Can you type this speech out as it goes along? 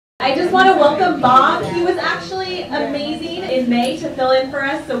I just want to welcome Bob. He was actually amazing in May to fill in for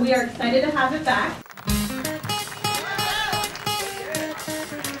us, so we are excited to have him back.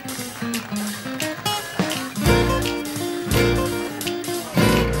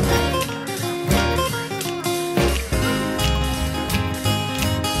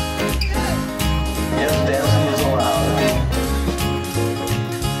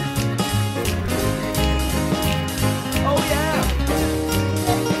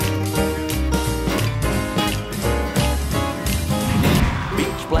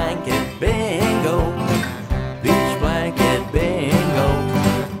 Blanket bingo, beach blanket bingo,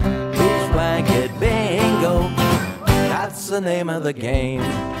 beach blanket bingo, that's the name of the game.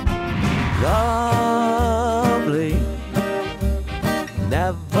 Lovely,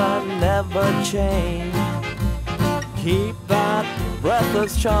 never, never change. Keep that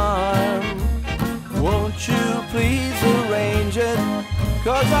breathless charm. Won't you please arrange it?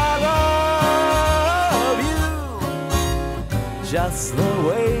 'Cause I love you just the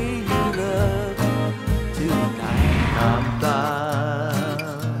way you look tonight.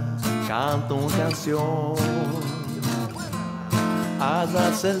 Canto una canción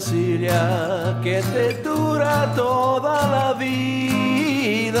haz sencilla que te dura toda la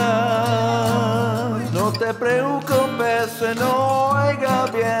vida. No te preocupes, no oiga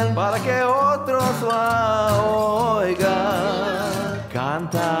bien para que otros la oigan.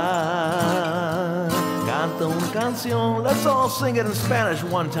 Canta una canción. Let's all sing it in Spanish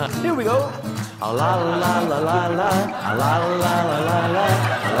one time. Here we go. A la la la la la la, a la la la la la la,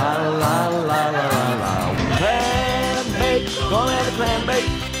 a la la la la la la. Clam bake, gonna have a clam bake.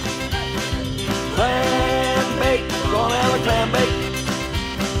 Clam bake, gonna have a clam bake.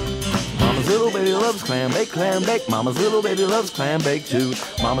 Mama's little baby loves clam bake, clam bake. Mama's little baby loves clam bake too.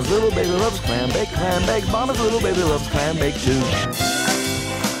 Mama's little baby loves clam bake, clam bake. Mama's little baby loves clam bake too.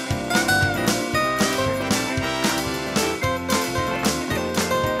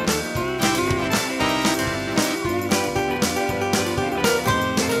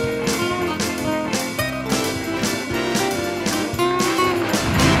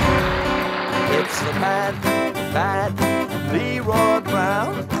 Bad Leroy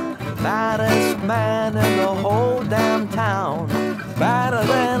Brown, baddest man in the whole damn town, badder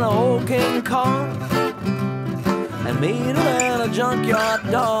than a old King Kong, and meaner than a junkyard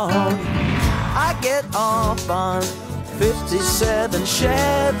dog. I get off on 57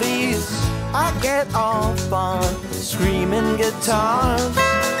 Chevys, I get off on screaming guitars.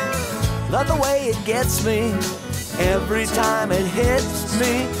 Love the way it gets me every time it hits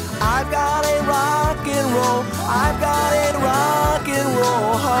me. I've got a rock and roll, I've got